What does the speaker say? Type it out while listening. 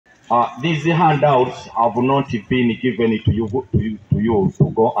These handouts have not been given to you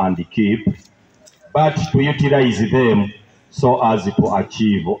to go and keep, but to utilize them so as to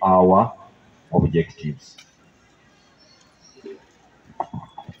achieve our objectives.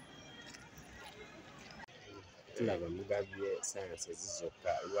 Tulaba mugabye sciences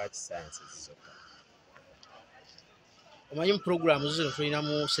zizokka lwaki sciences zizokka omanyi mu program zino tulina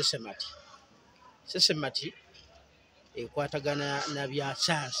mu sesemati ekwatagana na bya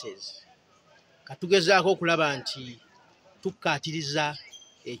sciences katugezaako okulaba nti tukkaatiriza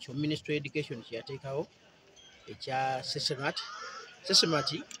ekyo Ministry of Education kyeyateekawo ekya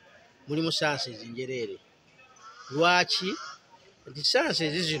sesemati mulimu sciences njereere lwaki nti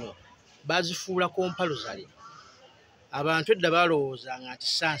sciences zino bazifuula compulsory. Abantu edda balowoozanga nti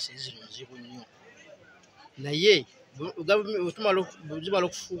sciences zino nzibu nnyo naye bwezimala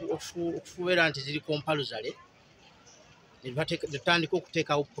okufuubira nti ziri compulsory ne tutandika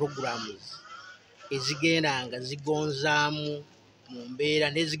okuteekawo programs ezigenda nga zigonzaamu mu mbeera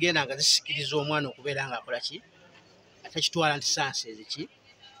n'ezigenda nga zisikiriza omwana okubeera ng'akola ki atakitwala nti sciences ki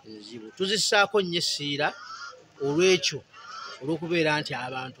nzibu. Tuzissaako nnyo essiira olw'ekyo olw'okubeera nti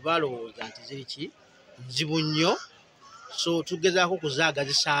abantu balowooza nti ziri ki nzibu nnyo, so tugezaako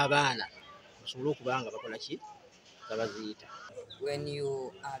kuzaagazisa abaana basobole okuba nga bakola ki nga baziyita. When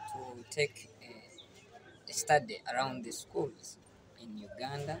you are to take a study around the schools in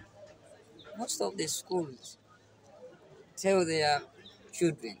Uganda, most of the schools tell their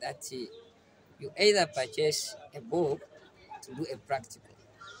children that you either purchase a book to do a practical.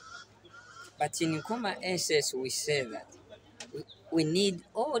 But in Nkoma SS, we say that we need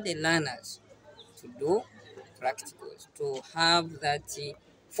all the learners to do practicals, to have that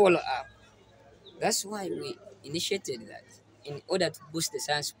follow-up. That's why we initiated that in order to boost the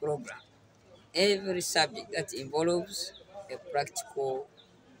science program. Every subject that involves a practical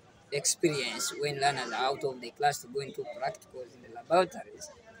experience when learners are out of the class to go into practicals in the laboratories,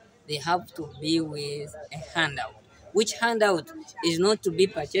 they have to be with a handout, which handout is not to be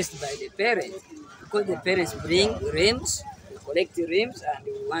purchased by the parents, because the parents bring rims, we collect the rims, and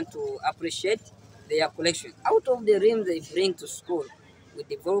we want to appreciate their collection. Out of the rims they bring to school, we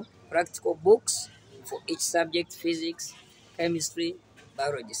develop practical books for each subject: physics, chemistry,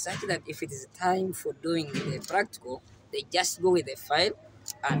 biology, such that if it is time for doing the practical, they just go with the file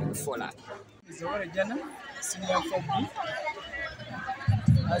and we follow up.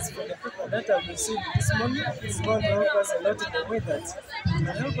 As for the people that have received this morning, it's going to help us a lot in the way that it can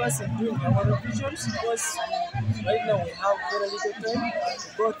help us in doing our revisions, because right now we have very little time to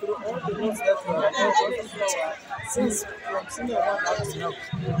go through all the notes that we are going since from senior one up to now.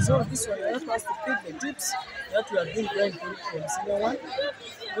 So this will help us to pick the tips that we have been going through from senior one,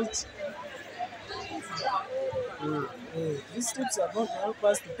 which these tips are going to help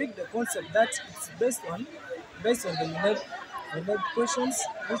us to pick the concept that it's based on the questions,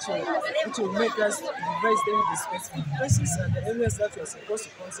 which will make us revise them in the specific places and the areas that we are supposed to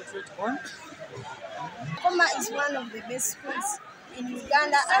concentrate on. Nkoma is one of the best schools in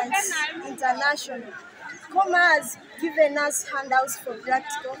Uganda and international. Nkoma has given us handouts for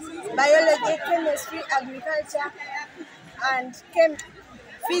practical biology, chemistry, agriculture, and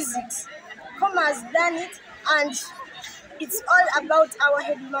physics. Nkoma has done it, and it's all about our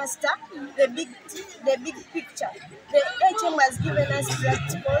headmaster, the big picture. The HM has given us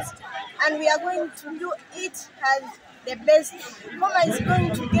practicals, and we are going to do it as the best. Nkoma is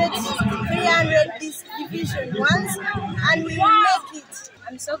going to get 300 this division once, and we will make it.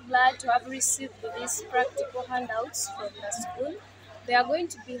 I'm so glad to have received these practical handouts from the school. They are going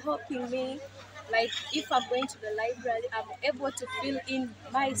to be helping me, like if I'm going to the library, I'm able to fill in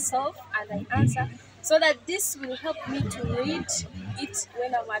myself and I answer, so that this will help me to read it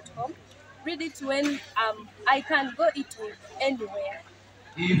when I'm at home, read it when I can go it anywhere.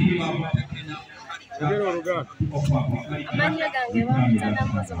 Amanya gange bamutana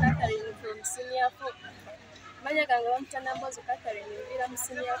Mbozo Catherine from Senior 4. Amanya gange bamutana Mbozo Catherine nvira mu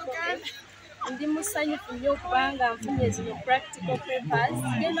Senior 4. Ndi musanyufu nnyo kubanga nfunye zino practical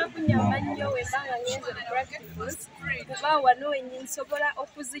papers. Genda kunyamba nnyo webanga ngenze practicals, kuba wano wennyini nsobola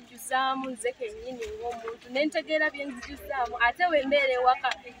okuzijjuzaamu nze kennyini ng'omuntu ne ntegeera bye nzijjuzaamu, ate we mbeera ewaka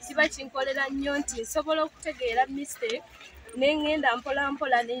kiba kinkolera nnyo nti nsobola okutegeera mistake ne ngenda mpola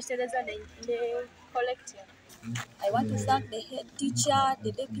mpola ne nkitereza ne collecting. I want to thank the head teacher,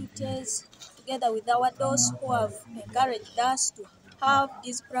 the deputies, together with our those who have encouraged us to have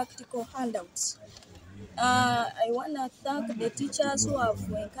these practical handouts. I want to thank the teachers who have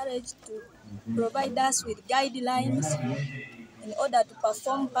encouraged to provide us with guidelines in order to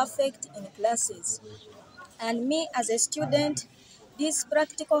perform perfect in classes. And me as a student, These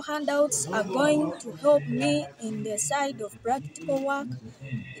practical handouts are going to help me in the side of practical work.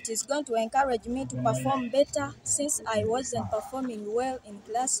 It is going to encourage me to perform better since I wasn't performing well in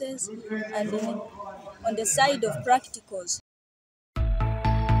classes and on the side of practicals.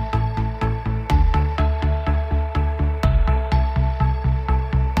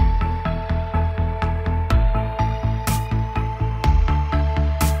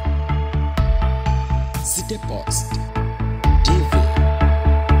 City Post.